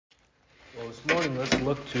This morning, let's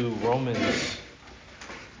look to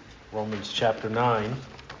Romans chapter 9,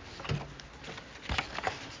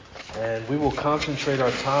 and we will concentrate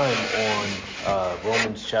our time on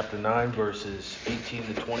Romans chapter 9, verses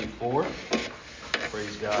 18 to 24.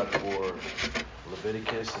 Praise God for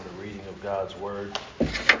Leviticus and the reading of God's Word in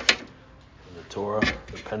the Torah,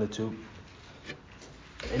 the Pentateuch.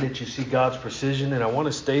 In it, you see God's precision, and I want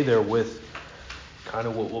to stay there with kind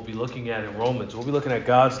of what we'll be looking at in Romans. We'll be looking at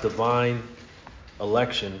God's divine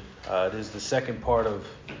election. It is the second part of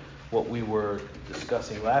what we were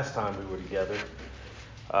discussing last time we were together.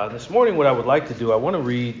 This morning, what I would like to do, I want to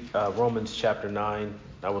read Romans chapter 9.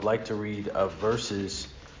 I would like to read verses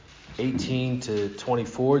 18 to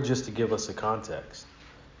 24 just to give us a context.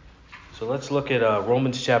 So let's look at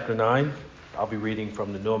Romans chapter 9. I'll be reading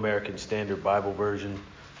from the New American Standard Bible Version.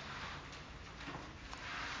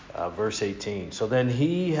 Verse 18. So then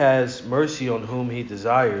he has mercy on whom he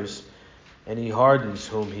desires, and he hardens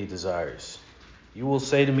whom he desires. You will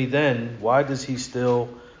say to me then, why does he still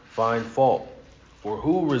find fault? For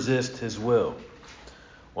who resists his will?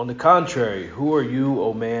 On the contrary, who are you,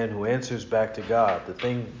 O man, who answers back to God? The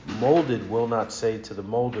thing molded will not say to the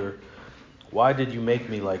molder, why did you make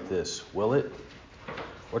me like this? Will it?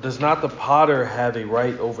 Or does not the potter have a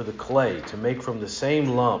right over the clay to make from the same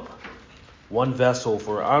lump one vessel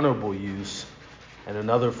for honorable use and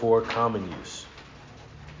another for common use?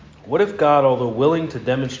 What if God, although willing to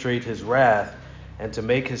demonstrate his wrath and to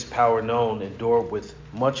make his power known, endured with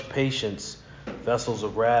much patience vessels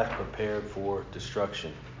of wrath prepared for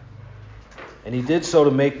destruction? And he did so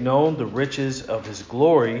to make known the riches of his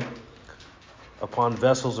glory upon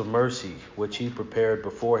vessels of mercy, which he prepared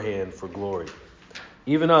beforehand for glory.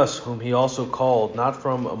 Even us, whom he also called, not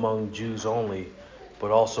from among Jews only,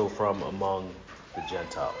 but also from among the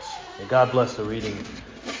Gentiles. May God bless the reading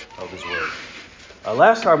of his word.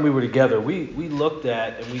 Last time we were together, we looked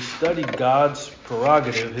at and we studied God's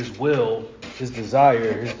prerogative, his will, his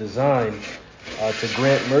desire, his design to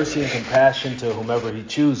grant mercy and compassion to whomever he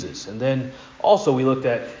chooses. And then also we looked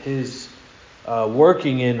at his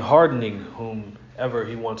working in hardening whomever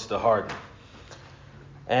he wants to harden.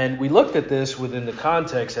 And we looked at this within the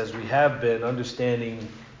context, as we have been, understanding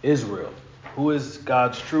Israel. Who is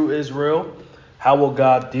God's true Israel? How will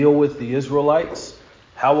God deal with the Israelites?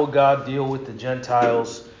 How will God deal with the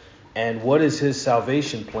Gentiles? And what is his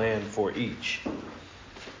salvation plan for each?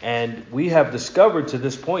 And we have discovered to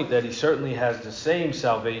this point that he certainly has the same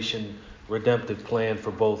salvation redemptive plan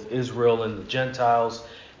for both Israel and the Gentiles.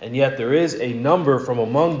 And yet there is a number from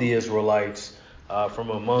among the Israelites,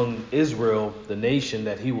 from among Israel, the nation,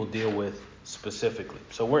 that he will deal with specifically.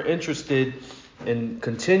 So we're interested in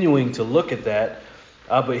continuing to look at that.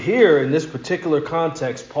 But here, in this particular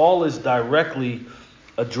context, Paul is directly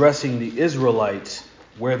addressing the Israelites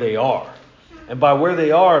where they are. And by where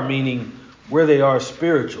they are, meaning where they are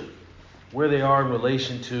spiritually, where they are in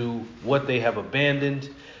relation to what they have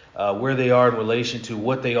abandoned, where they are in relation to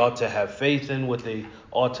what they ought to have faith in, what they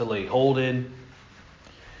ought to lay hold in.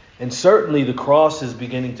 And certainly the cross is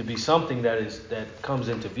beginning to be something that comes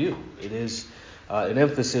into view. It is an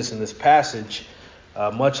emphasis in this passage,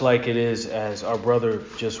 much like it is, as our brother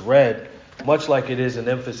just read, much like it is an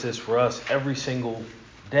emphasis for us every single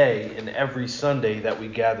day and every Sunday that we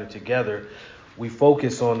gather together. We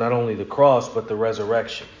focus on not only the cross, but the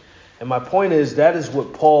resurrection. And my point is, that is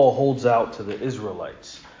what Paul holds out to the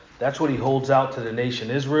Israelites. That's what he holds out to the nation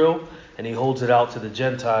Israel, and he holds it out to the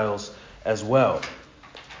Gentiles as well.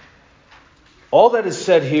 All that is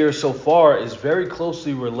said here so far is very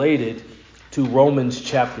closely related to Romans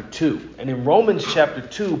chapter 2. And in Romans chapter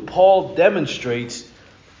 2, Paul demonstrates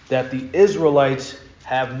that the Israelites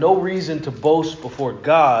have no reason to boast before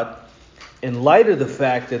God in light of the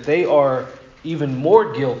fact that they are even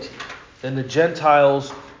more guilty than the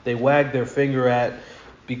Gentiles they wag their finger at,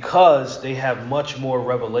 because they have much more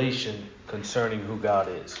revelation concerning who God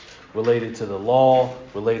is, related to the law,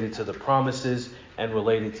 related to the promises, and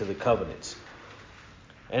related to the covenants.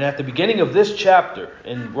 And at the beginning of this chapter,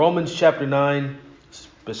 in Romans chapter 9,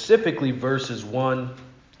 specifically verses 1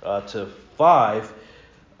 to 5,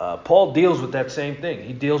 Paul deals with that same thing.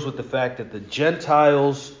 He deals with the fact that the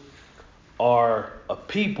Gentiles are a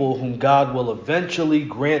people whom God will eventually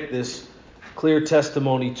grant this clear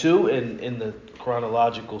testimony to, in the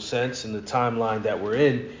chronological sense, in the timeline that we're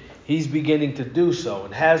in. He's beginning to do so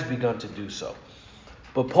and has begun to do so.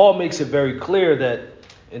 But Paul makes it very clear that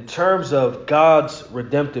in terms of God's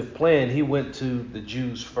redemptive plan, he went to the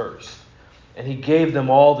Jews first. And he gave them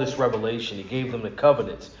all this revelation. He gave them the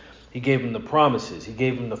covenants. He gave them the promises. He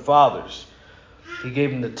gave them the fathers. He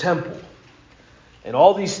gave them the temple. And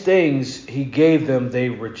all these things he gave them, they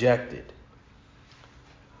rejected.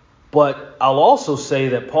 But I'll also say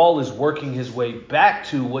that Paul is working his way back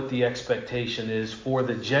to what the expectation is for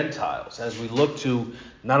the Gentiles as we look to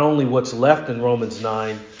not only what's left in Romans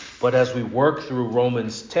 9, but as we work through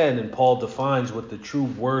Romans 10, and Paul defines what the true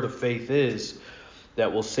word of faith is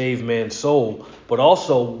that will save man's soul, but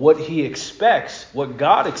also what he expects, what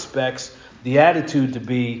God expects the attitude to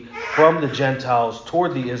be from the Gentiles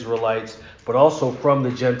toward the Israelites, but also from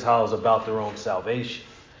the Gentiles about their own salvation.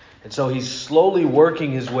 And so he's slowly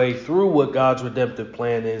working his way through what God's redemptive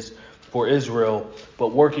plan is for Israel, but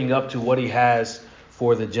working up to what he has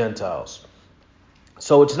for the Gentiles.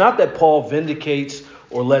 So it's not that Paul vindicates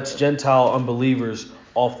or lets Gentile unbelievers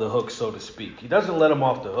off the hook, so to speak. He doesn't let them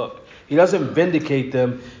off the hook. He doesn't vindicate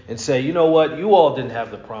them and say, you know what, you all didn't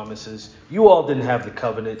have the promises. You all didn't have the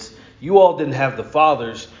covenants. You all didn't have the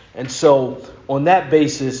fathers. And so on that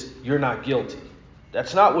basis, you're not guilty.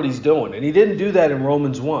 That's not what he's doing. And he didn't do that in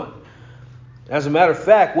Romans 1. As a matter of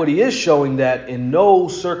fact, what he is showing that in no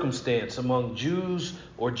circumstance among Jews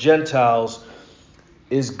or Gentiles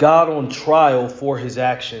is God on trial for his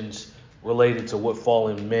actions related to what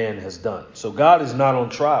fallen man has done. So God is not on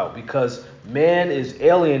trial because man is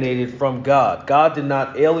alienated from God. God did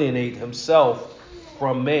not alienate himself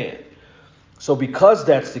from man. So because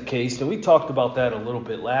that's the case, and we talked about that a little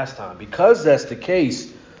bit last time, because that's the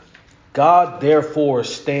case, God therefore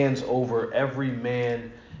stands over every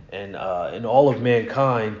man and all of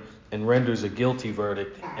mankind and renders a guilty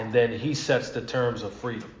verdict, and then he sets the terms of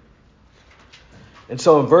freedom. And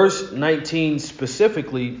so in verse 19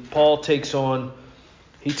 specifically, Paul takes on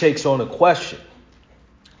a question.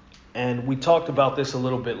 And we talked about this a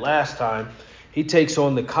little bit last time. He takes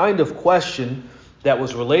on the kind of question that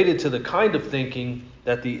was related to the kind of thinking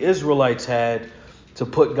that the Israelites had to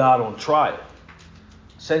put God on trial.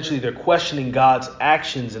 Essentially, they're questioning God's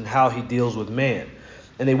actions and how he deals with man.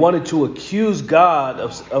 And they wanted to accuse God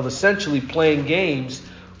of essentially playing games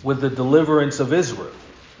with the deliverance of Israel.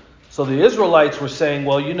 So the Israelites were saying,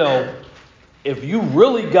 well, you know, if you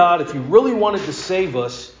really wanted to save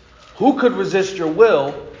us, who could resist your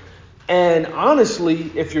will? And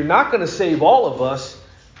honestly, if you're not going to save all of us,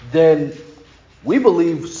 then we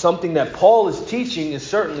believe something that Paul is teaching is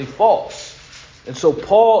certainly false. And so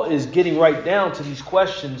Paul is getting right down to these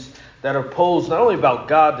questions that are posed not only about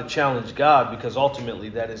God to challenge God, because ultimately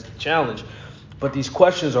that is the challenge, but these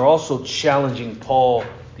questions are also challenging Paul,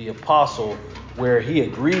 the apostle, where he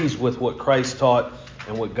agrees with what Christ taught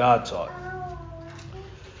and what God taught.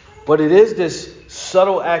 But it is this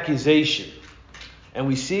subtle accusation, and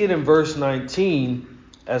we see it in verse 19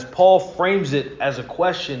 as Paul frames it as a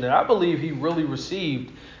question that I believe he really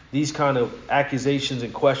received these kind of accusations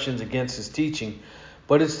and questions against his teaching.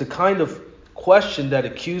 But it's the kind of question that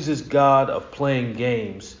accuses God of playing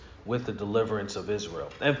games with the deliverance of Israel.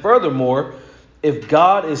 And furthermore, if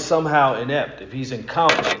God is somehow inept, if he's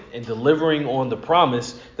incompetent in delivering on the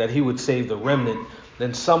promise that he would save the remnant,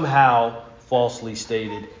 then somehow, falsely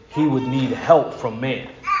stated, he would need help from man.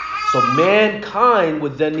 So mankind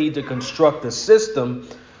would then need to construct a system,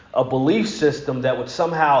 a belief system that would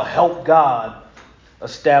somehow help God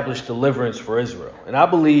establish deliverance for Israel. And I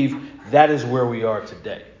believe that is where we are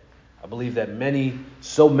today. I believe that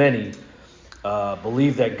so many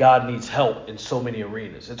believe that God needs help in so many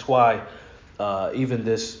arenas. It's why even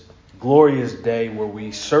this glorious day where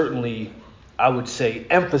we certainly, I would say,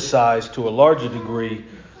 emphasize to a larger degree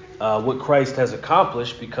what Christ has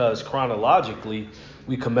accomplished, because chronologically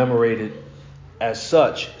we commemorate it as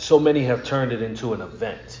such. So many have turned it into an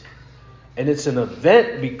event. And it's an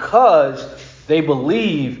event because they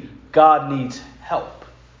believe God needs help.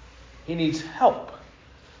 He needs help.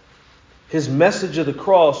 His message of the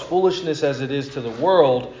cross, foolishness as it is to the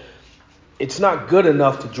world, it's not good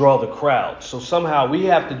enough to draw the crowd. So somehow we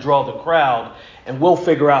have to draw the crowd, and we'll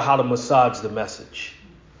figure out how to massage the message.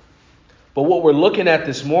 But what we're looking at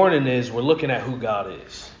this morning is we're looking at who God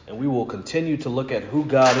is. And we will continue to look at who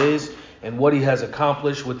God is and what he has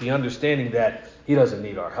accomplished, with the understanding that he doesn't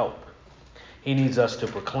need our help. He needs us to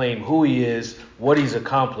proclaim who he is, what he's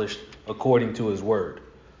accomplished according to his word.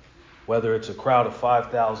 Whether it's a crowd of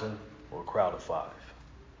 5,000 or a crowd of 5.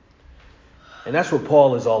 And that's what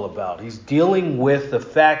Paul is all about. He's dealing with the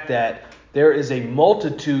fact that there is a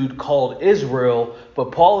multitude called Israel,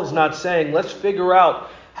 but Paul is not saying, let's figure out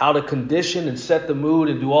how to condition and set the mood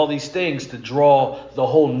and do all these things to draw the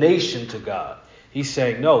whole nation to God. He's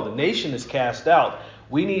saying, no, the nation is cast out.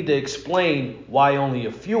 We need to explain why only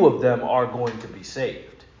a few of them are going to be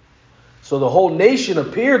saved. So the whole nation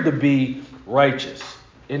appeared to be righteous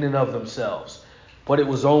in and of themselves, but it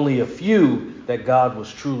was only a few that God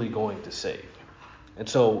was truly going to save. And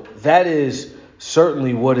so that is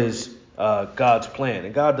certainly what is God's plan,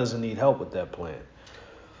 and God doesn't need help with that plan.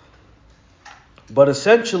 But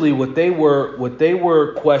essentially, what they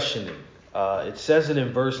were questioning, it says it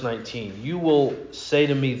in verse 19. You will say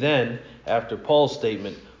to me then, after Paul's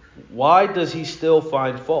statement, why does he still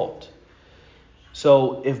find fault?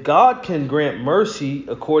 So if God can grant mercy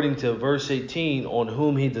according to verse 18 on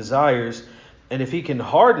whom he desires, and if he can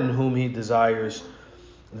harden whom he desires,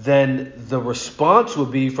 then the response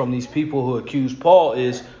would be from these people who accuse Paul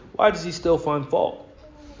is, why does he still find fault?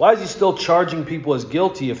 Why is he still charging people as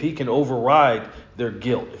guilty if he can override their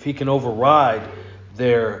guilt, if he can override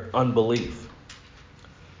their unbelief?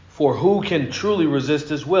 For who can truly resist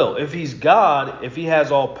his will? If he's God, if he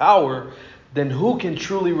has all power, then who can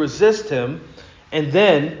truly resist him? And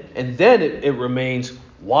then it remains,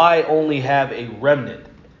 why only have a remnant?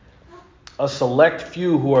 A select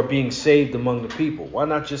few who are being saved among the people. Why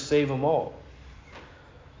not just save them all?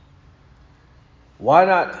 Why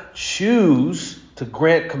not choose to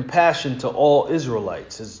grant compassion to all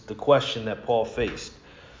Israelites is the question that Paul faced.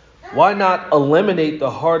 Why not eliminate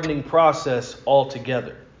the hardening process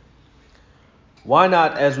altogether? Why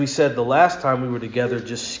not, as we said the last time we were together,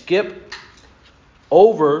 just skip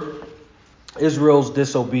over Israel's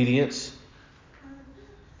disobedience,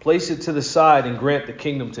 place it to the side, and grant the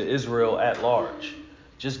kingdom to Israel at large?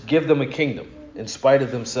 Just give them a kingdom in spite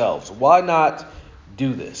of themselves. Why not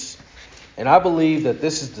do this? And I believe that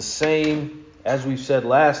this is the same, as we've said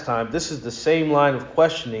last time, this is the same line of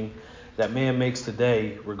questioning that man makes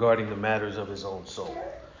today regarding the matters of his own soul.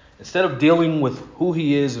 Instead of dealing with who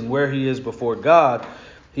he is and where he is before God,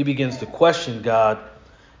 he begins to question God,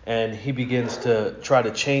 and he begins to try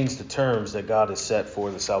to change the terms that God has set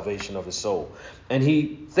for the salvation of his soul. And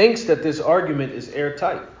he thinks that this argument is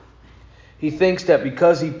airtight. He thinks that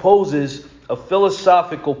because he poses a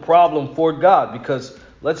philosophical problem for God, because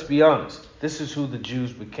let's be honest, this is who the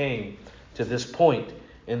Jews became to this point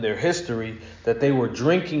in their history, that they were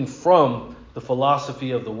drinking from the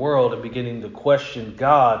philosophy of the world and beginning to question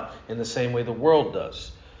God in the same way the world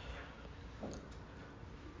does.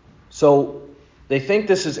 So they think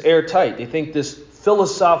this is airtight. They think this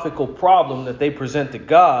philosophical problem that they present to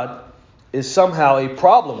God is somehow a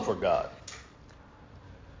problem for God.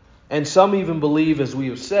 And some even believe, as we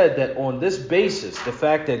have said, that on this basis, the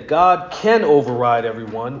fact that God can override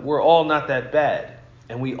everyone, we're all not that bad.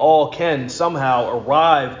 And we all can somehow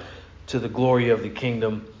arrive to the glory of the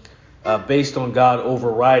kingdom based on God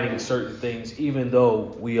overriding certain things, even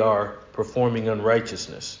though we are performing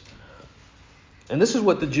unrighteousness. And this is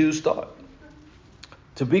what the Jews thought.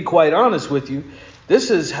 To be quite honest with you, this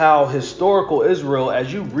is how historical Israel,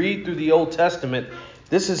 as you read through the Old Testament,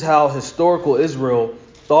 this is how historical Israel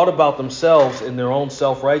thought about themselves in their own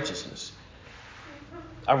self-righteousness.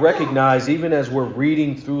 I recognize, even as we're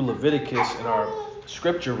reading through Leviticus in our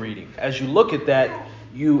scripture reading, as you look at that,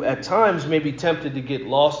 you at times may be tempted to get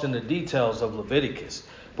lost in the details of Leviticus.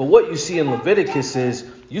 But what you see in Leviticus is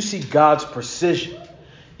you see God's precision.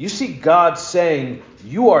 You see God saying,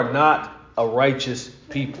 you are not a righteous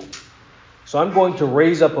people. So I'm going to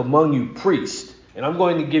raise up among you priests, and I'm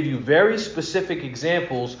going to give you very specific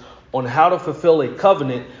examples on how to fulfill a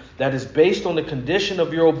covenant that is based on the condition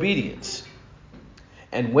of your obedience.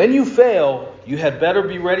 And when you fail, you had better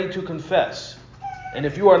be ready to confess. And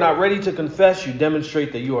if you are not ready to confess, you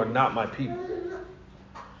demonstrate that you are not my people.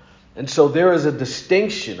 And so there is a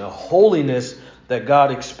distinction, a holiness that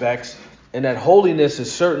God expects, and that holiness is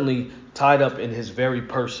certainly tied up in his very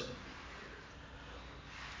person.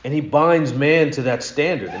 And he binds man to that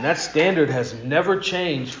standard. And that standard has never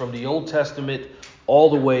changed from the Old Testament all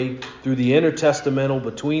the way through the intertestamental,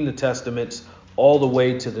 between the testaments, all the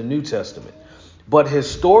way to the New Testament. But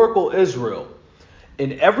historical Israel,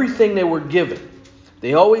 in everything they were given,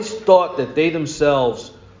 they always thought that they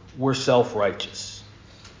themselves were self-righteous.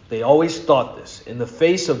 They always thought this. In the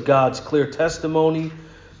face of God's clear testimony,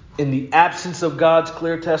 in the absence of God's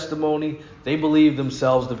clear testimony, they believed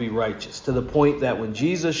themselves to be righteous, to the point that when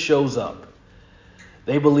Jesus shows up,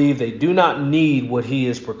 they believe they do not need what he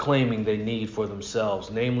is proclaiming they need for themselves.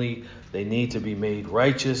 Namely, they need to be made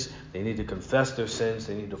righteous. They need to confess their sins.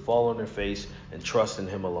 They need to fall on their face and trust in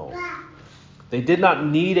him alone. They did not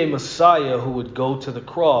need a Messiah who would go to the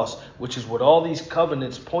cross, which is what all these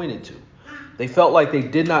covenants pointed to. They felt like they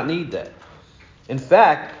did not need that. In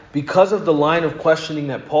fact, because of the line of questioning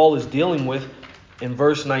that Paul is dealing with in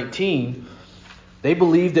verse 19, they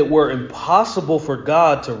believed it were impossible for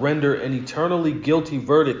God to render an eternally guilty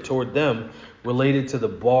verdict toward them related to the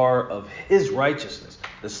bar of his righteousness,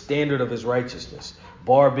 the standard of his righteousness.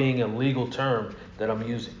 Bar being a legal term that I'm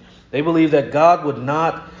using. They believed that God would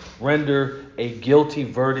not render a guilty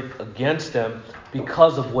verdict against them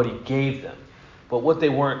because of what he gave them. But what they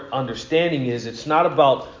weren't understanding is it's not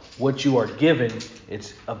about what you are given,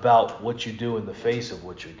 it's about what you do in the face of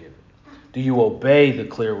what you're given. Do you obey the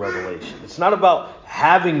clear revelation? It's not about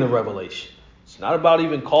having the revelation. It's not about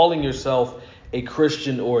even calling yourself a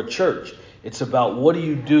Christian or a church. It's about what do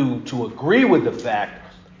you do to agree with the fact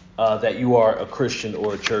that you are a Christian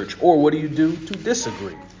or a church, or what do you do to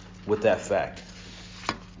disagree with that fact?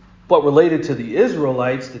 But related to the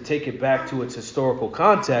Israelites, to take it back to its historical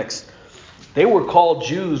context, they were called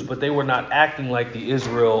Jews, but they were not acting like the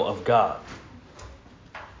Israel of God.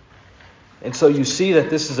 And so you see that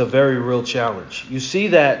this is a very real challenge. You see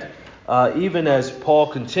that even as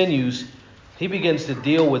Paul continues, he begins to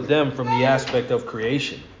deal with them from the aspect of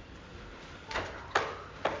creation.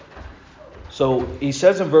 So he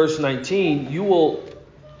says in verse 19, you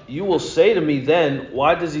will say to me then,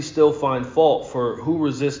 why does he still find fault? For who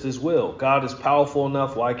resists his will? God is powerful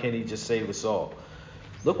enough. Why can't he just save us all?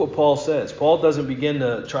 Look what Paul says. Paul doesn't begin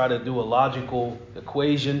to try to do a logical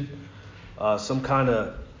equation, some kind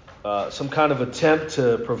of attempt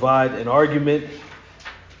to provide an argument.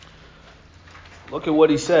 Look at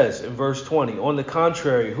what he says in verse 20. On the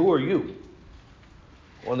contrary, who are you?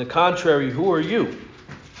 On the contrary, who are you?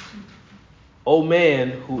 O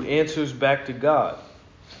man who answers back to God.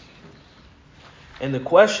 And the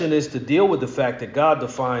question is to deal with the fact that God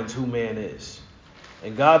defines who man is.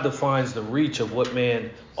 And God defines the reach of what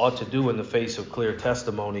man ought to do in the face of clear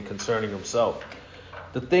testimony concerning himself.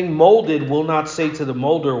 The thing molded will not say to the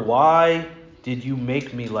molder, why did you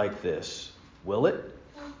make me like this? Will it?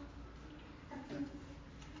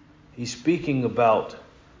 He's speaking about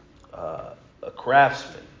a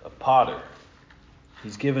craftsman, a potter.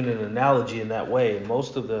 He's given an analogy in that way, and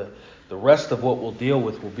most of the rest of what we'll deal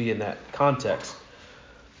with will be in that context.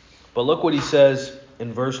 But look what he says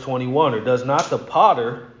in verse 21. Or does not the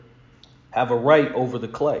potter have a right over the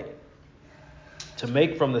clay to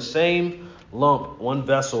make from the same lump one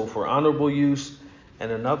vessel for honorable use and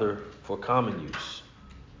another for common use?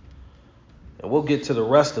 And we'll get to the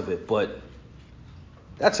rest of it, but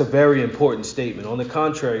that's a very important statement. On the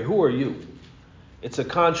contrary, who are you? It's a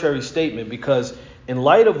contrary statement because in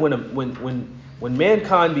light of when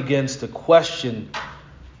mankind begins to question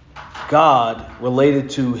God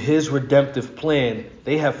related to his redemptive plan,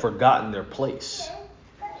 they have forgotten their place.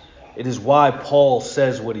 It is why Paul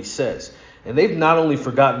says what he says. And they've not only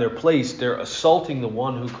forgotten their place, they're assaulting the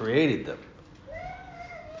one who created them.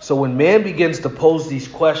 So when man begins to pose these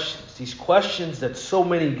questions that so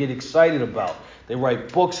many get excited about, they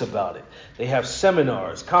write books about it, they have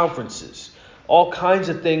seminars, conferences, all kinds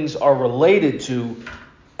of things are related to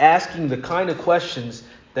asking the kind of questions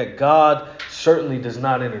that God certainly does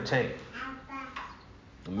not entertain.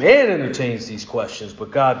 Man entertains these questions,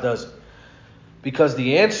 but God doesn't. Because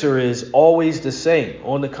the answer is always the same.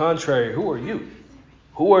 On the contrary, who are you?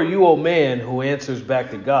 Who are you, O man, who answers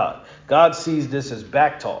back to God? God sees this as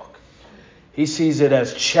backtalk. He sees it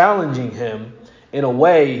as challenging him in a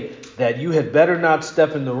way that you had better not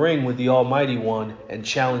step in the ring with the Almighty One and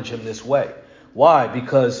challenge him this way. Why?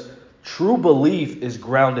 Because true belief is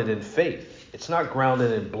grounded in faith. It's not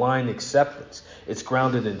grounded in blind acceptance. It's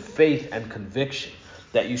grounded in faith and conviction.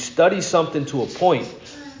 That you study something to a point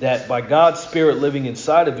that by God's Spirit living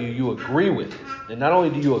inside of you, you agree with it. And not only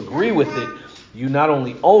do you agree with it, you not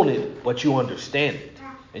only own it, but you understand it.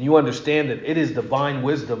 And you understand that it is divine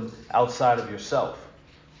wisdom outside of yourself.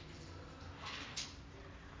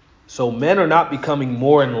 So men are not becoming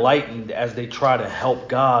more enlightened as they try to help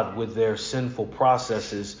God with their sinful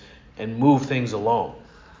processes and move things along.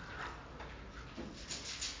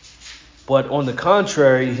 But on the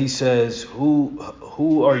contrary, he says,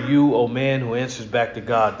 who are you, O man, who answers back to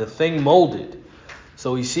God? The thing molded.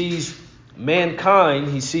 So he sees mankind,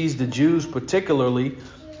 he sees the Jews particularly,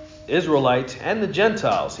 Israelites, and the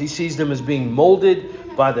Gentiles. He sees them as being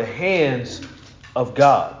molded by the hands of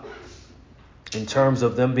God in terms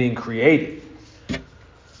of them being created.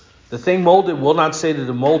 The thing molded will not say to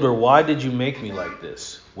the molder, why did you make me like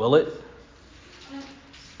this? Will it?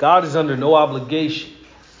 God is under no obligation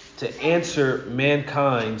to answer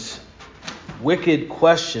mankind's wicked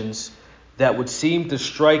questions that would seem to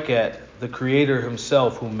strike at the Creator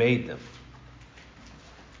himself who made them.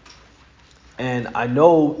 And I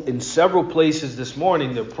know in several places this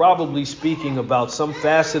morning, they're probably speaking about some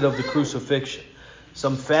facet of the crucifixion,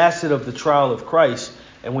 some facet of the trial of Christ.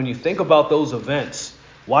 And when you think about those events,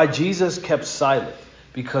 why Jesus kept silent,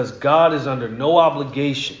 because God is under no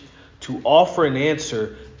obligation to offer an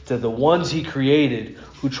answer to the ones he created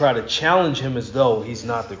who try to challenge him as though he's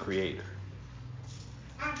not the creator.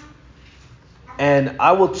 And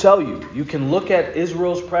I will tell you, you can look at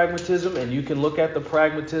Israel's pragmatism and you can look at the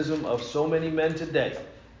pragmatism of so many men today.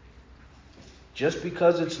 Just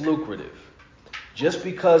because it's lucrative, just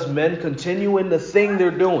because men continue in the thing they're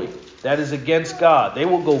doing that is against God, they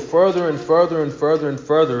will go further and further and further and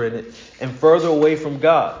further in it and further away from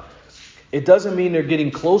God. It doesn't mean they're getting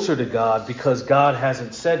closer to God because God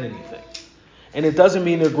hasn't said anything. And it doesn't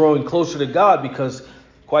mean they're growing closer to God because,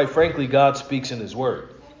 quite frankly, God speaks in His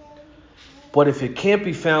Word. But if it can't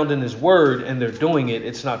be found in His Word and they're doing it,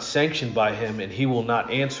 it's not sanctioned by Him and He will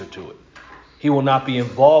not answer to it. He will not be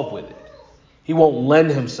involved with it. He won't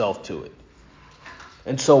lend Himself to it.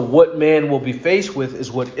 And so what man will be faced with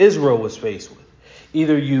is what Israel was faced with.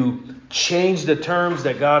 Either you change the terms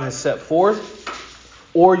that God has set forth,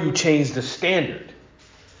 or you change the standard.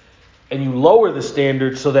 And you lower the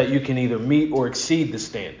standard so that you can either meet or exceed the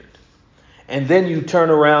standard. And then you turn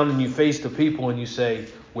around and you face the people and you say,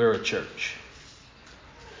 we're a church.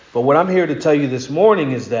 But what I'm here to tell you this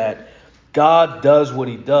morning is that God does what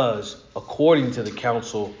He does according to the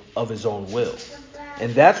counsel of His own will.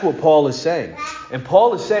 And that's what Paul is saying. And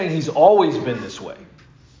Paul is saying he's always been this way.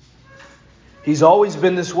 He's always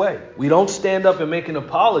been this way. We don't stand up and make an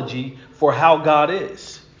apology for how God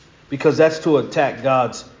is, because that's to attack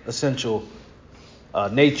God's essential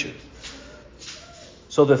nature.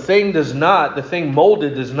 So the thing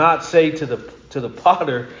molded does not say to the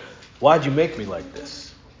potter, why'd you make me like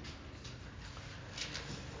this?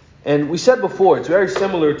 And we said before, it's very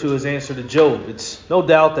similar to his answer to Job. It's no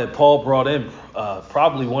doubt that Paul brought in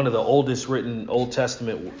probably one of the oldest written Old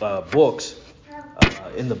Testament books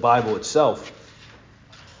in the Bible itself,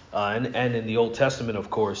 and in the Old Testament,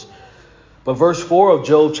 of course. But verse 4 of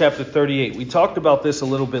Job chapter 38, we talked about this a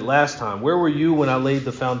little bit last time. Where were you when I laid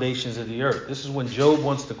the foundations of the earth? This is when Job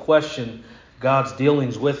wants to question God's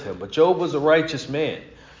dealings with him. But Job was a righteous man,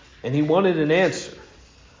 and he wanted an answer.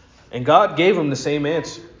 And God gave him the same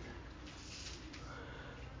answer.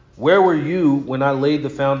 Where were you when I laid the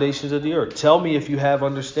foundations of the earth? Tell me if you have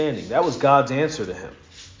understanding. That was God's answer to him.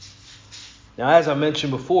 Now, as I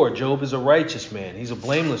mentioned before, Job is a righteous man. He's a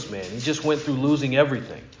blameless man. He just went through losing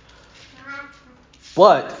everything.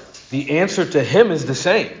 But the answer to him is the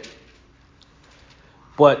same.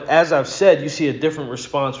 But as I've said, you see a different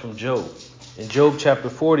response from Job. In Job chapter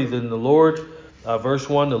 40, then the Lord, verse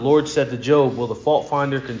 1, the Lord said to Job, will the fault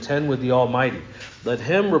finder contend with the Almighty? Let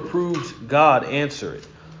him reprove God answer it.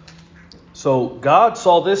 So God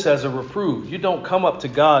saw this as a reproof. You don't come up to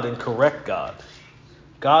God and correct God.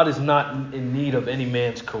 God is not in need of any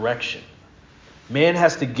man's correction. Man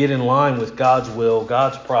has to get in line with God's will,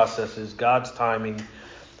 God's processes, God's timing,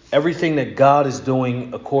 everything that God is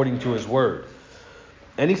doing according to His word.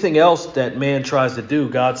 Anything else that man tries to do,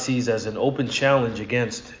 God sees as an open challenge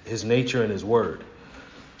against His nature and His word.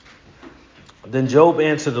 Then Job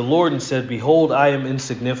answered the Lord and said, behold, I am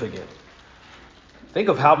insignificant. Think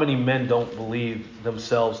of how many men don't believe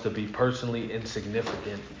themselves to be personally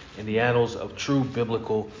insignificant in the annals of true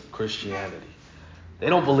biblical Christianity. They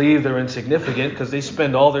don't believe they're insignificant because they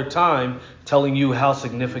spend all their time telling you how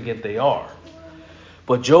significant they are.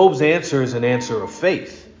 But Job's answer is an answer of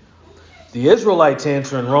faith. The Israelites'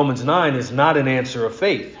 answer in Romans 9 is not an answer of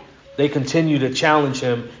faith. They continue to challenge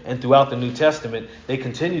him, and throughout the New Testament, they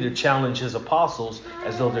continue to challenge his apostles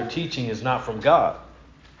as though their teaching is not from God.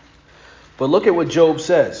 But look at what Job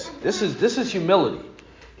says. This is humility.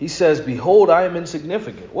 He says, behold, I am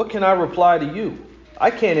insignificant. What can I reply to you? I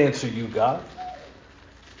can't answer you, God.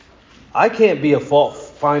 I can't be a fault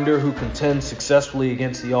finder who contends successfully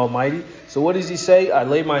against the Almighty. So what does he say? I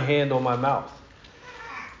lay my hand on my mouth.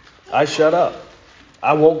 I shut up.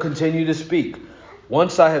 I won't continue to speak.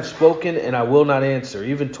 Once I have spoken and I will not answer.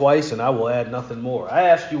 Even twice and I will add nothing more. I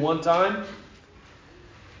asked you one time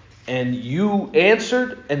and you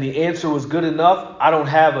answered and the answer was good enough. I don't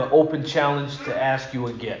have an open challenge to ask you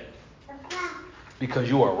again. Because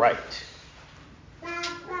you are right.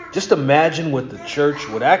 Just imagine what the church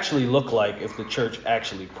would actually look like if the church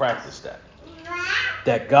actually practiced that.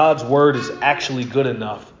 That God's word is actually good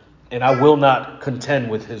enough and I will not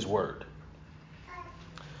contend with His word.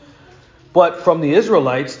 But from the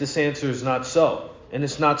Israelites, this answer is not so. And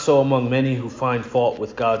it's not so among many who find fault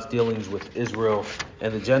with God's dealings with Israel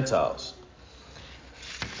and the Gentiles.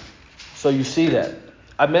 So you see that.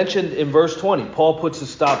 I mentioned in verse 20, Paul puts a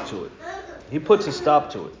stop to it. He puts a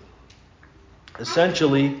stop to it.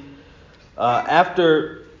 Essentially,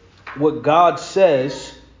 after what God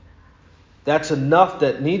says, that's enough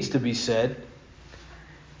that needs to be said.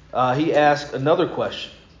 He asks another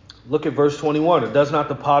question. Look at verse 21. Or does not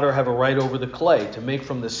the potter have a right over the clay to make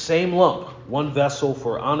from the same lump one vessel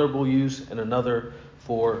for honorable use and another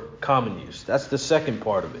for common use. That's the second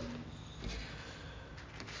part of it.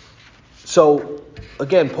 So,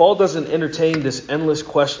 again, Paul doesn't entertain this endless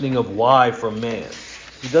questioning of why from man.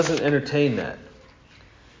 He doesn't entertain that.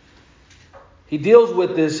 He deals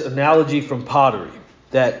with this analogy from pottery,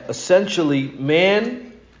 that essentially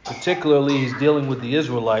man, particularly he's dealing with the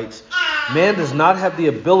Israelites, man does not have the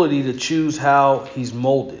ability to choose how he's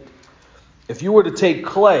molded. If you were to take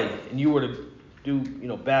clay and you were to do,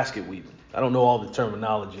 basket weaving, I don't know all the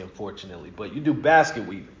terminology, unfortunately, but you do basket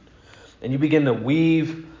weaving, and you begin to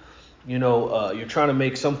weave, you're trying to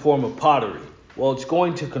make some form of pottery. Well, it's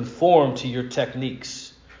going to conform to your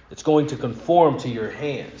techniques. It's going to conform to your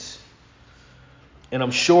hands. And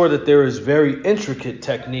I'm sure that there is very intricate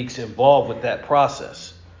techniques involved with that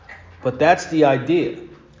process. But that's the idea.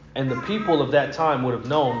 And the people of that time would have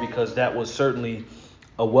known, because that was certainly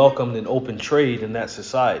a welcomed and open trade in that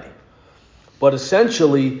society. But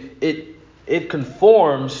essentially, it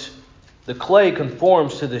conforms, the clay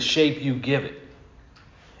conforms to the shape you give it.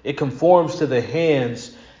 It conforms to the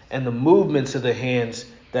hands and the movements of the hands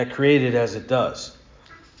that create it as it does.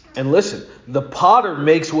 And listen, the potter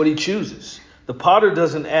makes what he chooses. The potter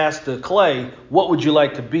doesn't ask the clay, what would you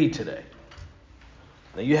like to be today?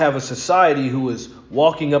 Now you have a society who is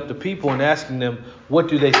walking up to people and asking them, what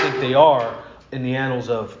do they think they are in the annals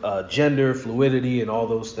of gender, fluidity, and all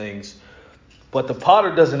those things. But the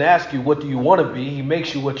potter doesn't ask you, what do you want to be? He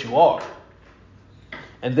makes you what you are.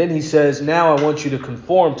 And then he says, now I want you to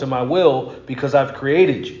conform to my will because I've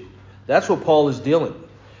created you. That's what Paul is dealing with.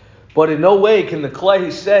 But in no way can the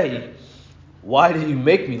clay say, why do you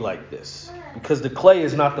make me like this? Because the clay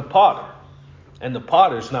is not the potter, and the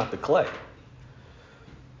potter is not the clay.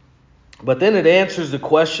 But then it answers the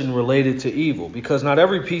question related to evil, because not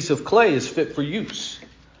every piece of clay is fit for use.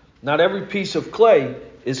 Not every piece of clay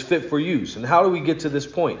is fit for use. And how do we get to this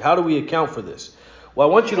point? How do we account for this? Well,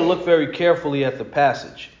 I want you to look very carefully at the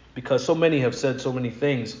passage, because so many have said so many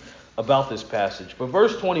things about this passage. But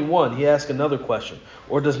verse 21, he asks another question.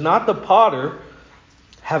 Or does not the potter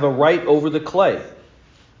have a right over the clay?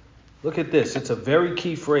 Look at this. It's a very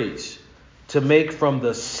key phrase. To make from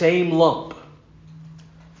the same lump,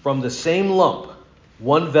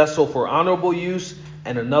 one vessel for honorable use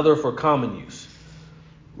and another for common use.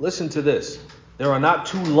 Listen to this. There are not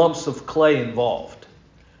two lumps of clay involved.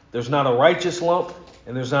 There's not a righteous lump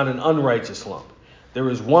and there's not an unrighteous lump. There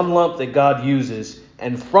is one lump that God uses,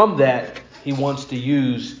 and from that he wants to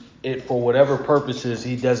use it for whatever purposes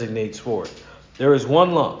he designates for it. There is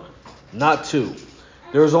one lump, not two.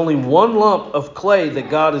 There is only one lump of clay that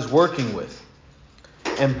God is working with.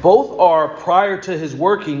 And both are, prior to his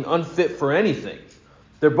working, unfit for anything.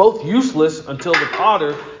 They're both useless until the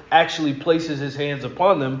potter actually places his hands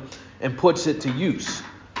upon them and puts it to use.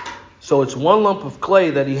 So it's one lump of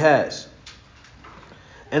clay that he has.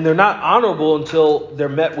 And they're not honorable until they're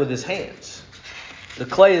met with his hands. The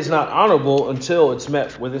clay is not honorable until it's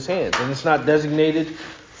met with his hands. And it's not designated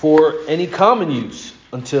for any common use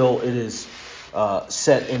until it is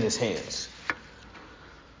set in his hands.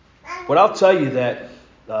 But I'll tell you that,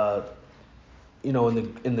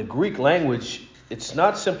 in the Greek language, it's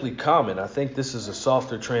not simply common. I think this is a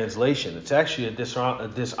softer translation. It's actually a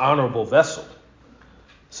dishonorable vessel.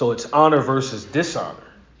 So it's honor versus dishonor.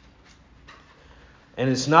 And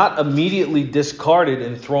it's not immediately discarded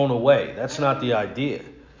and thrown away. That's not the idea.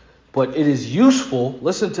 But it is useful,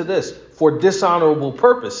 listen to this, for dishonorable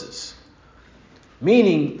purposes.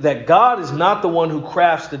 Meaning that God is not the one who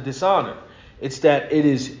crafts the dishonor. It's that it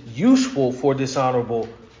is useful for dishonorable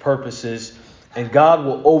purposes, and God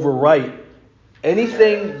will overwrite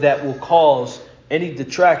anything that will cause any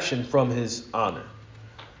detraction from his honor.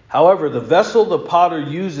 However, the vessel the potter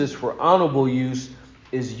uses for honorable use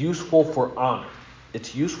is useful for honor.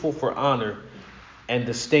 It's useful for honor and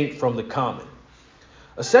distinct from the common.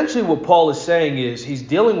 Essentially what Paul is saying is he's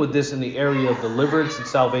dealing with this in the area of deliverance and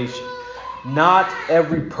salvation. Not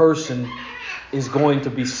every person is going to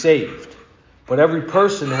be saved, but every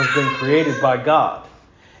person has been created by God.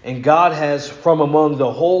 And God has, from among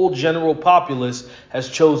the whole general populace, has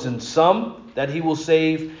chosen some that he will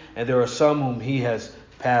save, and there are some whom he has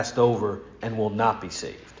passed over and will not be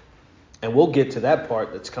saved. And we'll get to that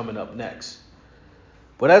part that's coming up next.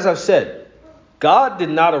 But as I've said, God did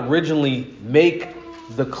not originally make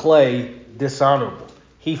the clay dishonorable.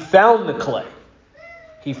 He found the clay.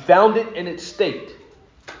 He found it in its state.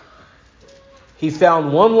 He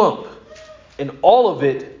found one lump, and all of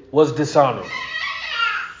it was dishonorable.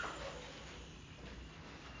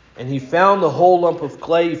 And he found the whole lump of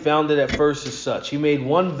clay. He found it at first as such. He made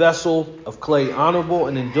one vessel of clay honorable,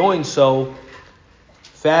 and in doing so,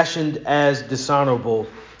 fashioned as dishonorable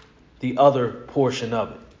the other portion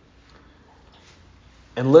of it.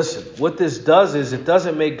 And listen, what this does is it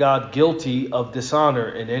doesn't make God guilty of dishonor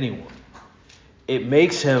in anyone. It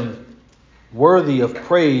makes him worthy of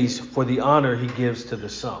praise for the honor he gives to the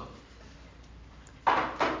Son.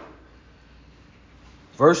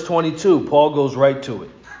 Verse 22, Paul goes right to it.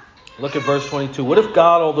 Look at verse 22. What if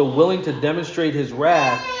God, although willing to demonstrate his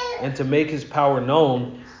wrath and to make his power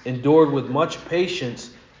known, endured with much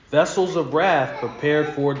patience vessels of wrath prepared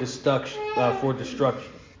for destruction?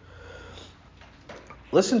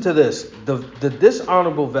 Listen to this. The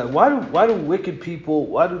dishonorable, why do wicked people,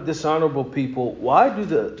 why do dishonorable people, why do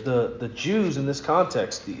the Jews in this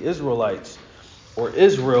context, the Israelites or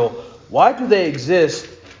Israel, why do they exist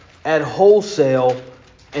at wholesale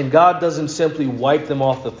and God doesn't simply wipe them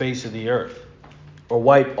off the face of the earth or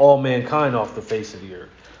wipe all mankind off the face of the earth?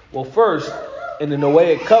 Well, first, in the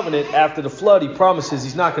Noahic covenant, after the flood, he promises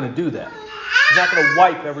he's not going to do that. He's not going to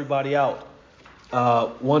wipe everybody out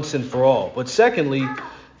once and for all. But secondly,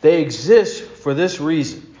 they exist for this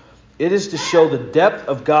reason. It is to show the depth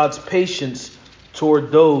of God's patience toward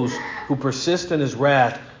those who persist in his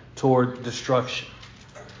wrath toward destruction.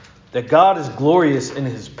 That God is glorious in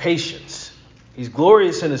his patience. He's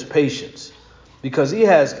glorious in his patience because he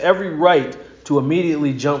has every right to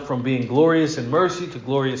immediately jump from being glorious in mercy to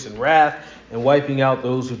glorious in wrath and wiping out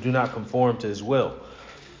those who do not conform to his will.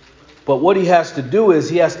 But what he has to do is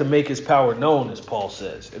he has to make his power known, as Paul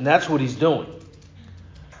says. And that's what he's doing.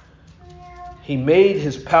 He made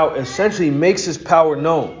his power, essentially makes his power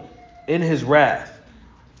known in his wrath.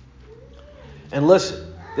 And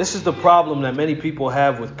listen, this is the problem that many people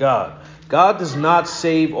have with God. God does not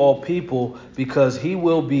save all people because he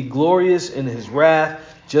will be glorious in his wrath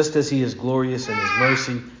just as he is glorious in his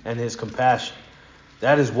mercy and his compassion.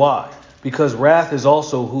 That is why. Because wrath is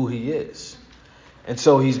also who he is. And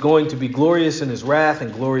so he's going to be glorious in his wrath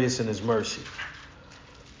and glorious in his mercy.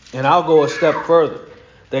 And I'll go a step further.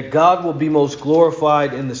 That God will be most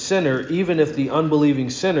glorified in the sinner even if the unbelieving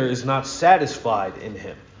sinner is not satisfied in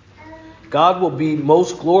him. God will be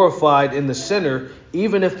most glorified in the sinner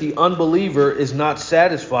even if the unbeliever is not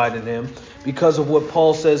satisfied in him because of what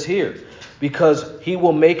Paul says here. Because he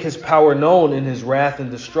will make his power known in his wrath and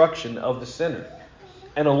destruction of the sinner.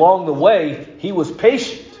 And along the way, he was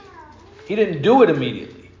patient. He didn't do it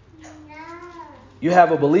immediately. You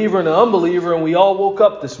have a believer and an unbeliever, and we all woke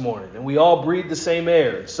up this morning, and we all breathed the same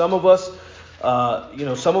air. And some of us,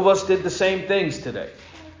 did the same things today,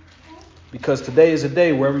 because today is a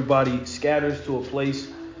day where everybody scatters to a place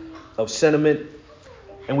of sentiment,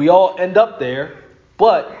 and we all end up there.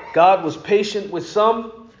 But God was patient with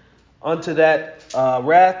some unto that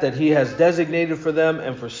wrath that he has designated for them,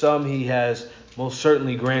 and for some he has most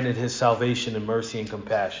certainly granted his salvation and mercy and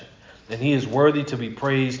compassion. And he is worthy to be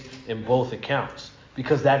praised in both accounts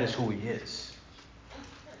because that is who he is.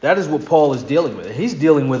 That is what Paul is dealing with. He's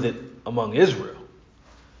dealing with it among Israel.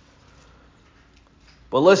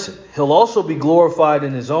 But listen, he'll also be glorified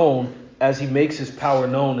in his own as he makes his power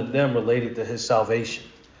known in them related to his salvation.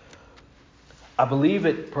 I believe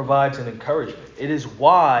it provides an encouragement. It is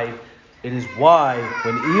why when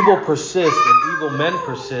evil persists and evil men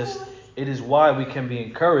persist, it is why we can be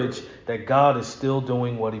encouraged that God is still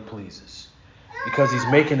doing what he pleases. Because he's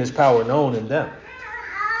making his power known in them.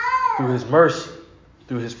 Through his mercy,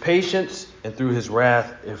 through his patience, and through his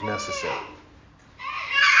wrath if necessary.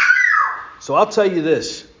 So I'll tell you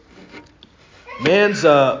this. Man's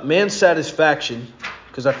satisfaction,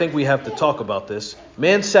 because I think we have to talk about this.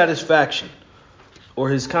 Man's satisfaction, or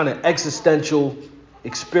his kind of existential,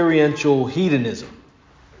 experiential hedonism.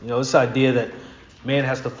 This idea that man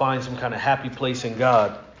has to find some kind of happy place in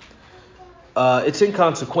God. It's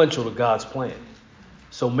inconsequential to God's plan.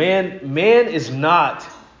 So man is not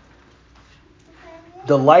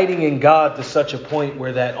delighting in God to such a point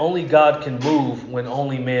where that only God can move when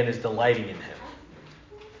only man is delighting in him.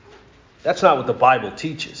 That's not what the Bible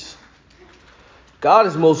teaches. God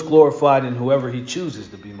is most glorified in whoever he chooses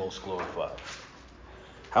to be most glorified.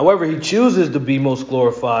 However he chooses to be most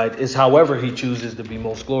glorified is however he chooses to be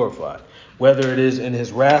most glorified, whether it is in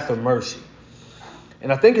his wrath or mercy.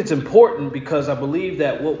 And I think it's important because I believe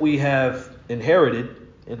that what we have inherited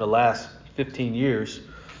in the last 15 years,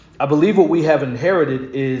 I believe what we have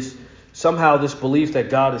inherited is somehow this belief that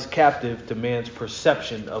God is captive to man's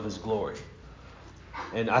perception of his glory.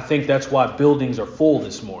 And I think that's why buildings are full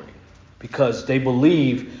this morning, because they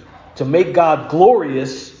believe to make God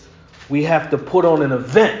glorious, we have to put on an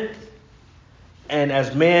event. And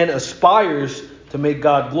as man aspires to make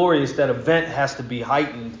God glorious, that event has to be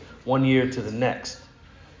heightened one year to the next.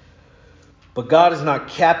 But God is not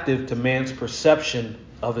captive to man's perception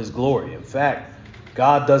of his glory. In fact,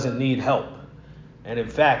 God doesn't need help. And in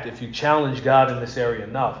fact, if you challenge God in this area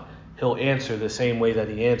enough, he'll answer the same way that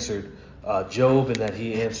he answered Job and that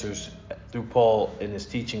he answers through Paul in his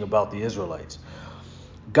teaching about the Israelites.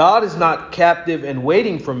 God is not captive and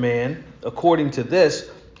waiting for man. According to this,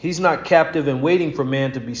 he's not captive and waiting for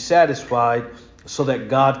man to be satisfied so that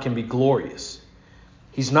God can be glorious.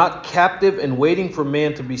 He's not captive and waiting for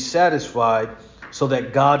man to be satisfied so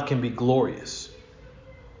that God can be glorious.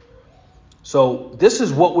 So this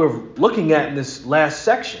is what we're looking at in this last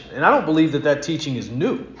section. And I don't believe that teaching is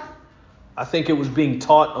new. I think it was being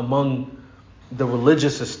taught among the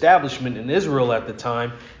religious establishment in Israel at the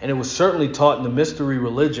time, and it was certainly taught in the mystery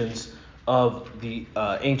religions of the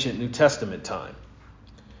ancient New Testament time.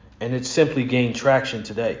 And it's simply gained traction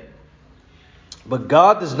today. But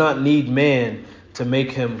God does not need man to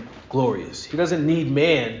make him glorious. He doesn't need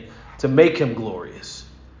man to make him glorious.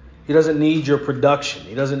 He doesn't need your production.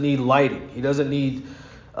 He doesn't need lighting. He doesn't need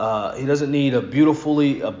a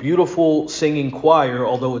beautiful singing choir,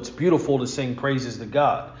 although it's beautiful to sing praises to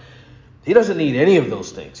God. He doesn't need any of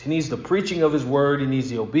those things. He needs the preaching of his word. He needs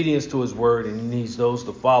the obedience to his word, and he needs those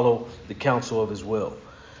to follow the counsel of his will.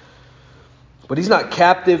 But he's not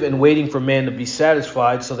captive and waiting for man to be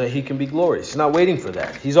satisfied so that he can be glorious. He's not waiting for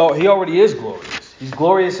that. He already is glorious. He's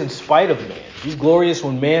glorious in spite of man. He's glorious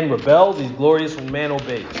when man rebels. He's glorious when man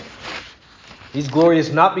obeys. He's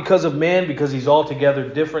glorious not because of man, because he's altogether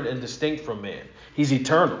different and distinct from man. He's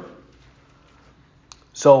eternal.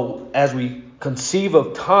 So as we conceive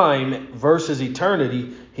of time versus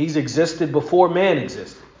eternity, he's existed before man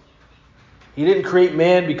existed. He didn't create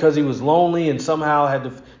man because he was lonely and somehow had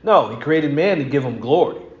to... No, he created man to give him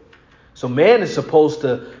glory. So man is supposed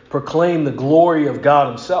to proclaim the glory of God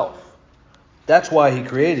himself. That's why he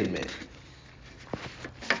created man.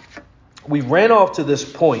 We ran off to this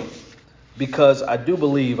point because I do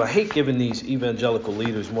believe, I hate giving these evangelical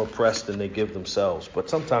leaders more press than they give themselves, but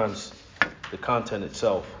sometimes the content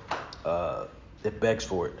itself, it begs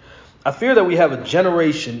for it. I fear that we have a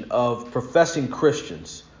generation of professing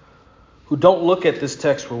Christians who don't look at this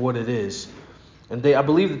text for what it is. And I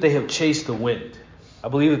believe that they have chased the wind. I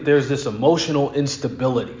believe that there's this emotional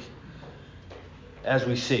instability as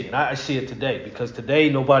we see. And I see it today because today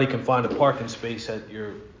nobody can find a parking space at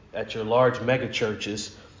your large mega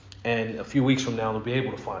churches. And a few weeks from now, they'll be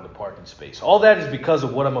able to find a parking space. All that is because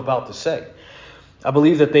of what I'm about to say. I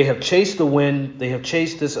believe that they have chased the wind. They have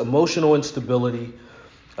chased this emotional instability.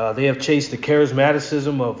 They have chased the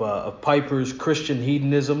charismaticism of Piper's Christian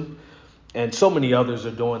hedonism. And so many others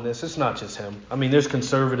are doing this. It's not just him. I mean, there's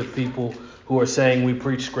conservative people who are saying we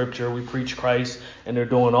preach scripture, we preach Christ, and they're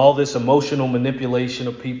doing all this emotional manipulation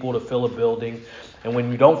of people to fill a building. And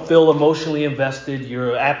when you don't feel emotionally invested,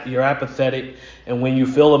 you're apathetic. And when you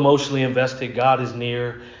feel emotionally invested, God is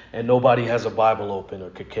near, and nobody has a Bible open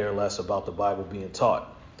or could care less about the Bible being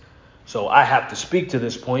taught. So I have to speak to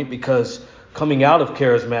this point because coming out of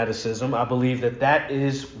charismaticism, I believe that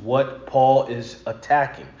is what Paul is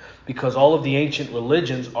attacking. Because all of the ancient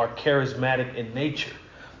religions are charismatic in nature.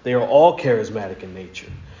 They are all charismatic in nature.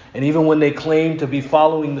 And even when they claim to be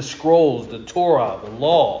following the scrolls, the Torah, the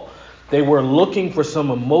law, they were looking for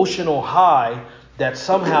some emotional high that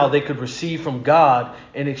somehow they could receive from God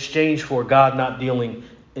in exchange for God not dealing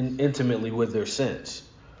intimately with their sins.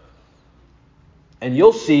 And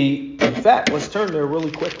you'll see, in fact, let's turn there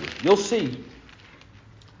really quickly. You'll see,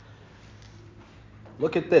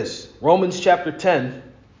 look at this, Romans chapter 10.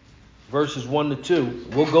 Verses 1 to 2.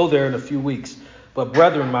 We'll go there in a few weeks. But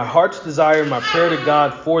brethren, my heart's desire and my prayer to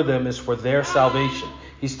God for them is for their salvation.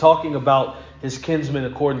 He's talking about his kinsmen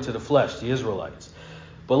according to the flesh, the Israelites.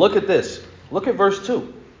 But look at this. Look at verse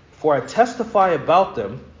 2. For I testify about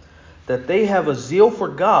them that they have a zeal for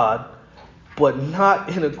God, but not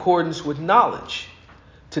in accordance with knowledge.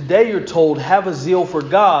 Today you're told, have a zeal for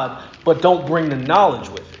God, but don't bring the knowledge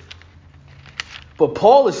with it. But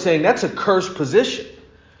Paul is saying that's a cursed position.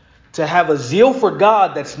 To have a zeal for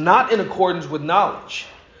God that's not in accordance with knowledge.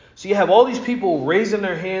 So you have all these people raising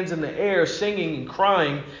their hands in the air, singing and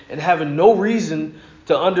crying, and having no reason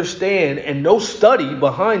to understand and no study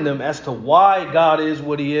behind them as to why God is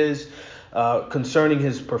what he is, concerning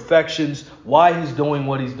his perfections, why he's doing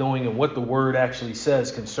what he's doing, and what the word actually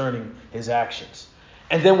says concerning his actions.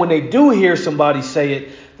 And then when they do hear somebody say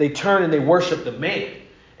it, they turn and they worship the man.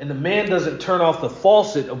 And the man doesn't turn off the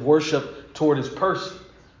faucet of worship toward his person.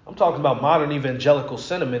 I'm talking about modern evangelical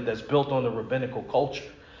sentiment that's built on the rabbinical culture.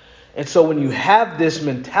 And so when you have this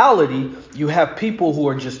mentality, you have people who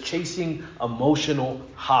are just chasing emotional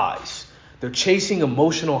highs. They're chasing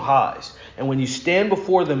emotional highs. And when you stand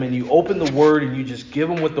before them and you open the word and you just give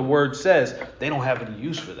them what the word says, they don't have any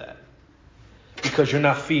use for that. because you're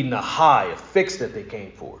not feeding a high, a fix that they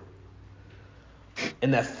came for.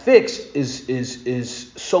 And that fix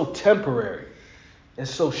is so temporary and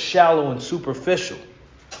so shallow and superficial.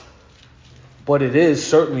 But it is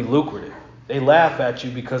certainly lucrative. They laugh at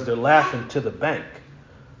you because they're laughing to the bank.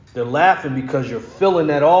 They're laughing because you're filling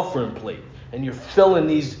that offering plate and you're filling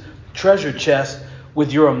these treasure chests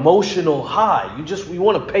with your emotional high. You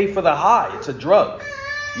want to pay for the high. It's a drug.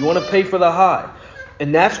 You want to pay for the high.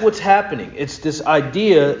 And that's what's happening. It's this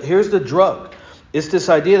idea. Here's the drug. It's this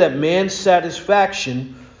idea that man's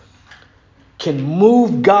satisfaction can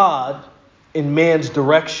move God in man's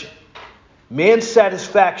direction. Man's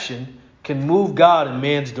satisfaction can move God in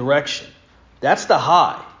man's direction. That's the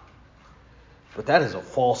high. But that is a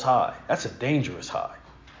false high. That's a dangerous high.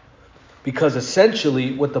 Because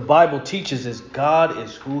essentially what the Bible teaches is God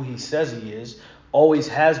is who he says he is, always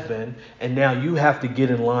has been, and now you have to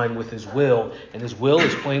get in line with his will. And his will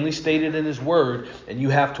is plainly stated in his word, and you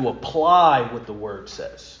have to apply what the word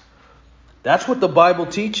says. That's what the Bible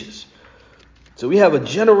teaches. So we have a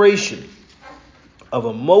generation of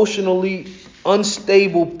emotionally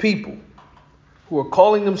unstable people who are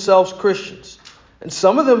calling themselves Christians. And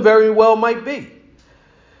some of them very well might be.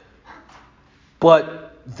 But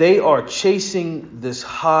they are chasing this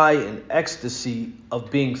high and ecstasy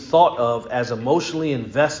of being thought of as emotionally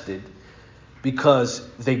invested because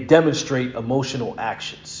they demonstrate emotional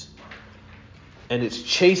actions. And it's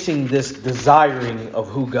chasing this desiring of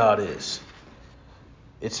who God is.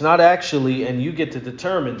 It's not actually, and you get to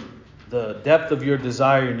determine the depth of your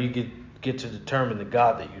desire, and you get to determine the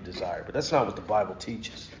God that you desire. But that's not what the Bible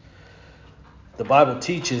teaches. The Bible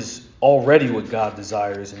teaches already what God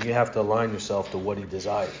desires, and you have to align yourself to what he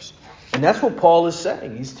desires. And that's what Paul is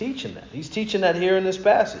saying. He's teaching that. He's teaching that here in this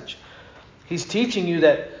passage. He's teaching you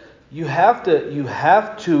that you have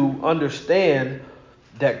to understand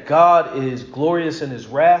that God is glorious in his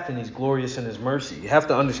wrath and he's glorious in his mercy. You have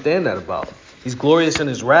to understand that about him. He's glorious in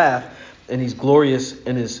his wrath and he's glorious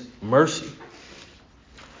in his mercy.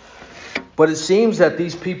 But it seems that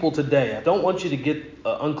these people today, I don't want you to get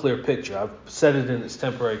an unclear picture. I've said it in its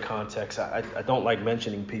temporary context. I don't like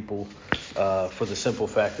mentioning people for the simple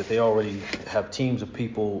fact that they already have teams of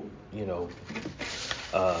people,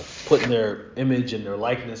 putting their image and their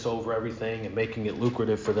likeness over everything and making it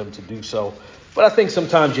lucrative for them to do so. But I think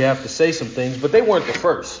sometimes you have to say some things, but they weren't the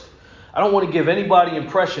first. I don't want to give anybody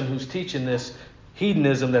impression who's teaching this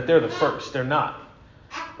hedonism that they're the first. They're not.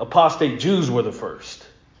 Apostate Jews were the first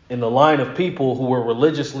in the line of people who were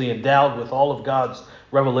religiously endowed with all of God's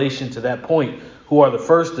revelation to that point, who are the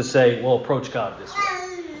first to say, well, approach God this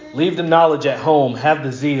way. Leave the knowledge at home, have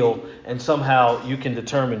the zeal, and somehow you can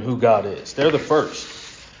determine who God is. They're the first.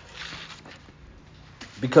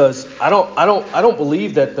 Because I don't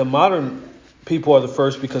believe that the modern people are the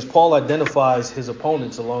first, because Paul identifies his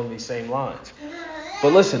opponents along these same lines.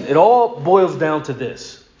 But listen, it all boils down to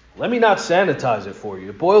this. Let me not sanitize it for you.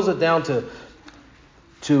 It boils it down to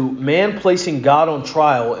man placing God on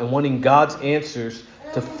trial and wanting God's answers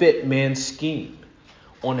to fit man's scheme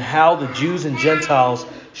on how the Jews and Gentiles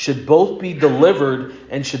should both be delivered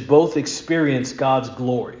and should both experience God's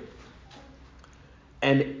glory.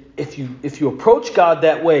 And if you approach God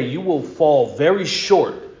that way, you will fall very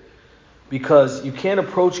short, because you can't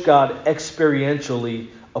approach God experientially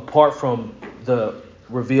apart from the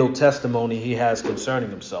revealed testimony he has concerning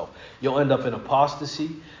himself. You'll end up in apostasy.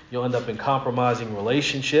 You'll end up in compromising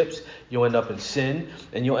relationships. You'll end up in sin.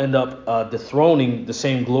 And you'll end up dethroning the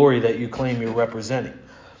same glory that you claim you're representing.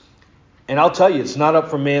 And I'll tell you, it's not up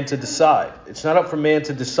for man to decide. It's not up for man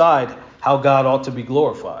to decide how God ought to be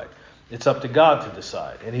glorified. It's up to God to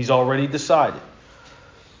decide. And he's already decided.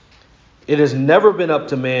 It has never been up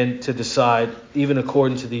to man to decide, even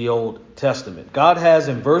according to the Old Testament. God has,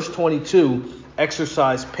 in verse 22,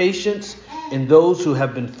 exercised patience in those who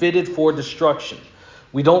have been fitted for destruction.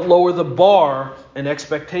 We don't lower the bar and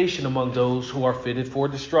expectation among those who are fitted for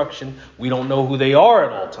destruction. We don't know who they are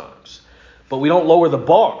at all times. But we don't lower the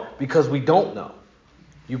bar because we don't know.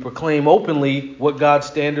 You proclaim openly what God's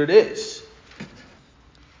standard is.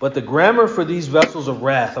 But the grammar for these vessels of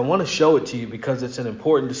wrath, I want to show it to you because it's an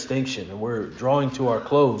important distinction, and we're drawing to our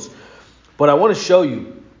close. But I want to show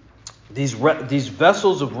you these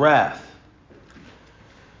vessels of wrath.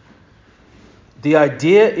 The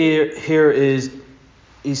idea here is,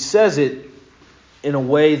 he says it in a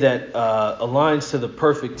way that aligns to the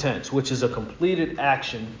perfect tense, which is a completed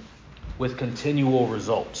action with continual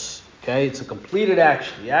results. Okay, it's a completed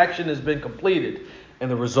action. The action has been completed, and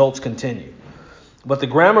the results continue. But the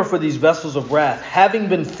grammar for these vessels of wrath, having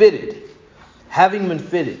been fitted,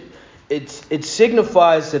 it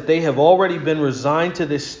signifies that they have already been resigned to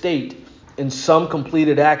this state in some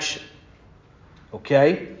completed action.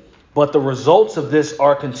 Okay? But the results of this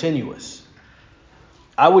are continuous.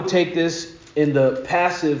 I would take this in the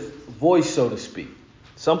passive voice, so to speak.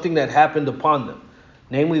 Something that happened upon them,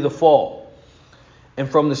 namely the fall. And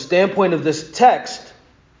from the standpoint of this text,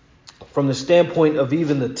 from the standpoint of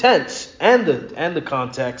even the tense and the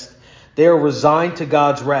context, they are resigned to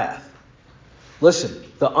God's wrath. Listen,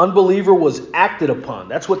 the unbeliever was acted upon.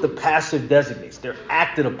 That's what the passive designates. They're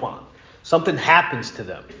acted upon. Something happens to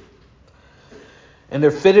them. And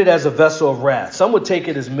they're fitted as a vessel of wrath. Some would take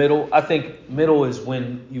it as middle. I think middle is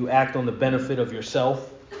when you act on the benefit of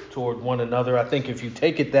yourself toward one another. I think if you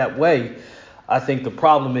take it that way, I think the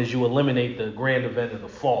problem is you eliminate the grand event of the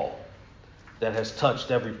fall that has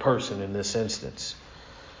touched every person in this instance.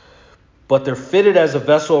 But they're fitted as a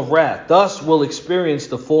vessel of wrath. Thus will experience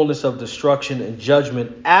the fullness of destruction and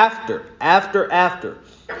judgment after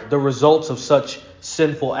the results of such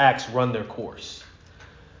sinful acts run their course.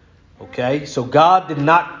 Okay? So God did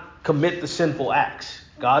not commit the sinful acts.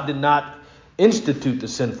 God did not institute the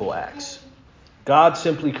sinful acts. God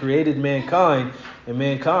simply created mankind, and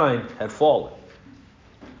mankind had fallen.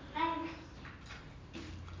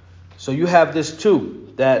 So you have this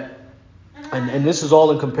too, that, and this is all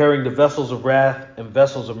in comparing the vessels of wrath and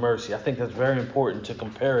vessels of mercy. I think that's very important to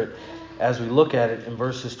compare it as we look at it in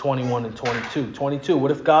verses 21 and 22. 22,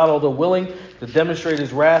 what if God, although willing to demonstrate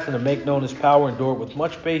his wrath and to make known his power, endured with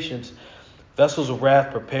much patience vessels of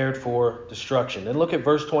wrath prepared for destruction? Then look at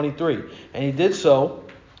verse 23. And he did so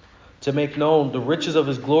to make known the riches of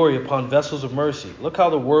his glory upon vessels of mercy. Look how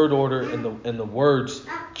the word order and the words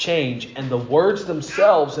change. And the words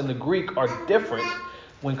themselves in the Greek are different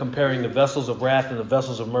when comparing the vessels of wrath and the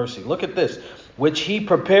vessels of mercy. Look at this. Which he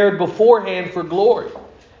prepared beforehand for glory.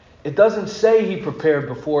 It doesn't say he prepared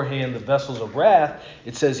beforehand the vessels of wrath.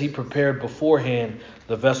 It says he prepared beforehand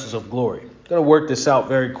the vessels of glory. I'm going to work this out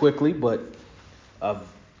very quickly, but I'll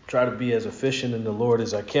try to be as efficient in the Lord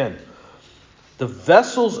as I can. The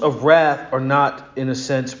vessels of wrath are not, in a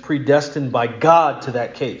sense, predestined by God to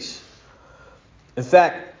that case. In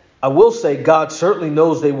fact, I will say God certainly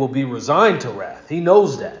knows they will be resigned to wrath. He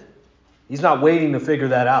knows that. He's not waiting to figure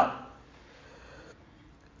that out.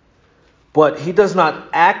 But he does not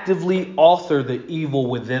actively author the evil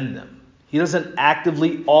within them. He doesn't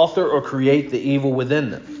actively author or create the evil within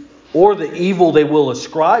them, or the evil they will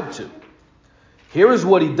ascribe to. Here is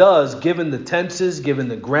what he does, given the tenses, given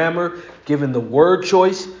the grammar, given the word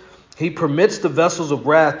choice. He permits the vessels of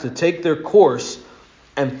wrath to take their course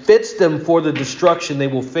and fits them for the destruction they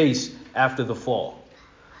will face after the fall.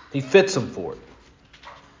 He fits them for it.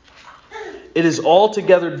 It is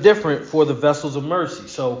altogether different for the vessels of mercy.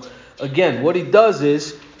 So, again, what he does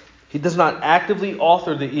is he does not actively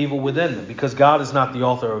author the evil within them, because God is not the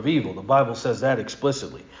author of evil. The Bible says that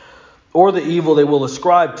explicitly. Or the evil they will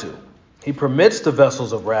ascribe to. He permits the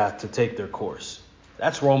vessels of wrath to take their course.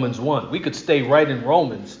 That's Romans 1. We could stay right in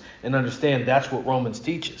Romans and understand that's what Romans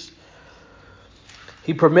teaches.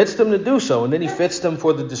 He permits them to do so, and then he fits them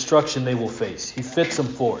for the destruction they will face. He fits them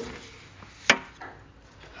for it.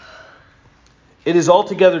 It is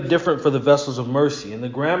altogether different for the vessels of mercy. And the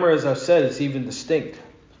grammar, as I've said, is even distinct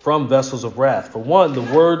from vessels of wrath. For one, the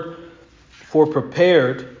word for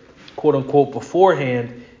prepared, quote unquote,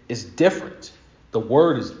 beforehand, is different. The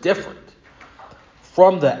word is different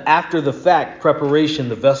from the after the fact preparation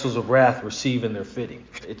the vessels of wrath receive in their fitting.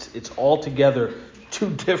 It's altogether two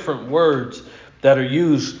different words that are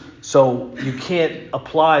used, so you can't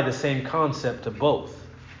apply the same concept to both.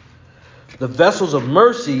 The vessels of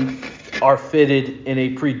mercy are fitted in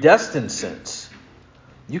a predestined sense.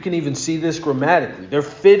 You can even see this grammatically. They're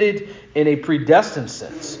fitted in a predestined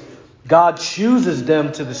sense. God chooses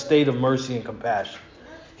them to the state of mercy and compassion.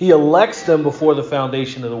 He elects them before the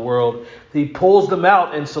foundation of the world. He pulls them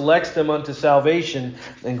out and selects them unto salvation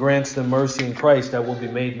and grants them mercy in Christ that will be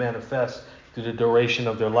made manifest through the duration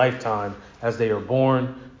of their lifetime as they are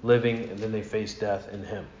born, living, and then they face death in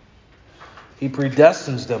him. He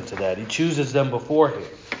predestines them to that. He chooses them beforehand.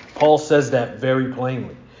 Paul says that very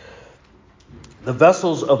plainly. The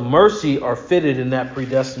vessels of mercy are fitted in that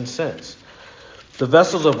predestined sense. The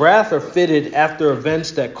vessels of wrath are fitted after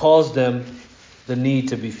events that cause them the need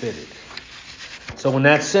to be fitted. So in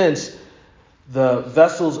that sense, the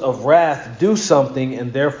vessels of wrath do something,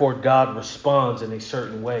 and therefore God responds in a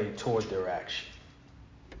certain way toward their action.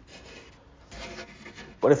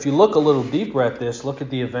 But if you look a little deeper at this, look at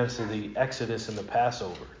the events of the Exodus and the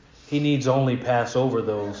Passover. He needs only pass over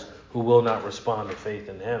those who will not respond to faith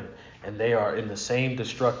in him, and they are in the same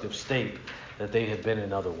destructive state that they had been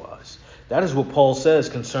in otherwise. That is what Paul says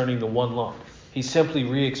concerning the one law. He's simply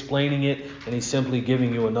re-explaining it, and he's simply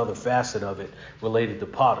giving you another facet of it related to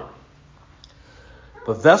pottery.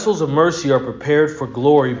 But vessels of mercy are prepared for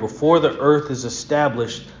glory before the earth is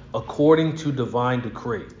established according to divine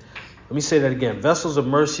decree. Let me say that again. Vessels of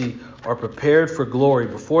mercy are prepared for glory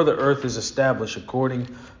before the earth is established according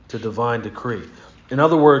to divine decree. In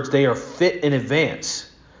other words, they are fit in advance,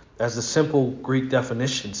 as the simple Greek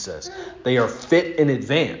definition says. They are fit in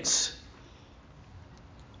advance.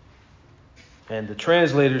 And the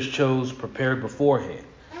translators chose prepared beforehand,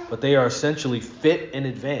 but they are essentially fit in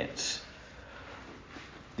advance.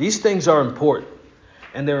 These things are important,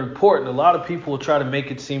 and they're important. A lot of people will try to make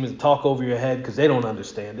it seem as talk over your head because they don't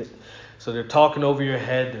understand it. So they're talking over your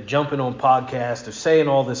head, they're jumping on podcasts, they're saying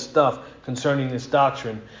all this stuff concerning this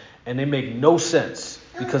doctrine, and they make no sense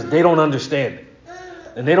because they don't understand it.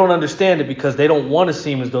 And they don't understand it because they don't want to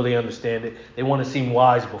seem as though they understand it. They want to seem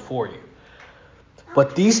wise before you.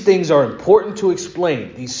 But these things are important to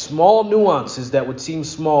explain. These small nuances that would seem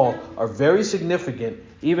small are very significant,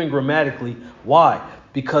 even grammatically. Why?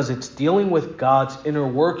 Because it's dealing with God's inner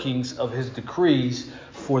workings of his decrees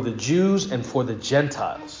for the Jews and for the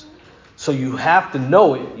Gentiles. So you have to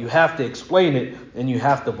know it, you have to explain it, and you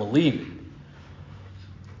have to believe it.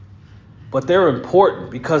 But they're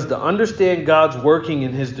important because to understand God's working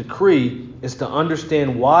in his decree is to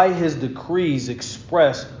understand why his decrees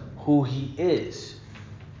express who he is.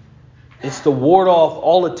 It's to ward off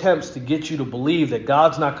all attempts to get you to believe that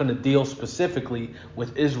God's not going to deal specifically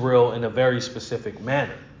with Israel in a very specific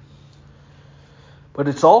manner. But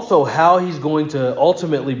it's also how he's going to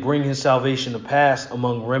ultimately bring his salvation to pass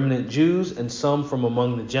among remnant Jews and some from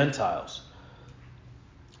among the Gentiles.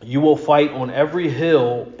 You will fight on every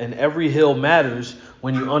hill, and every hill matters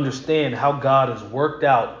when you understand how God has worked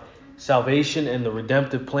out salvation and the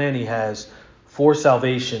redemptive plan he has for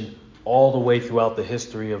salvation all the way throughout the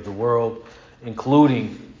history of the world,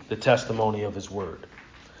 including the testimony of his word.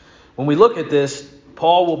 When we look at this,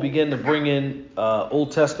 Paul will begin to bring in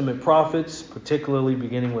Old Testament prophets, particularly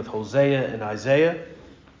beginning with Hosea and Isaiah.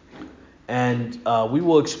 And we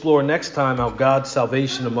will explore next time how God's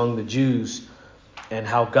salvation among the Jews and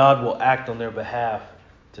how God will act on their behalf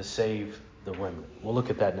to save the remnant. We'll look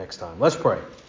at that next time. Let's pray.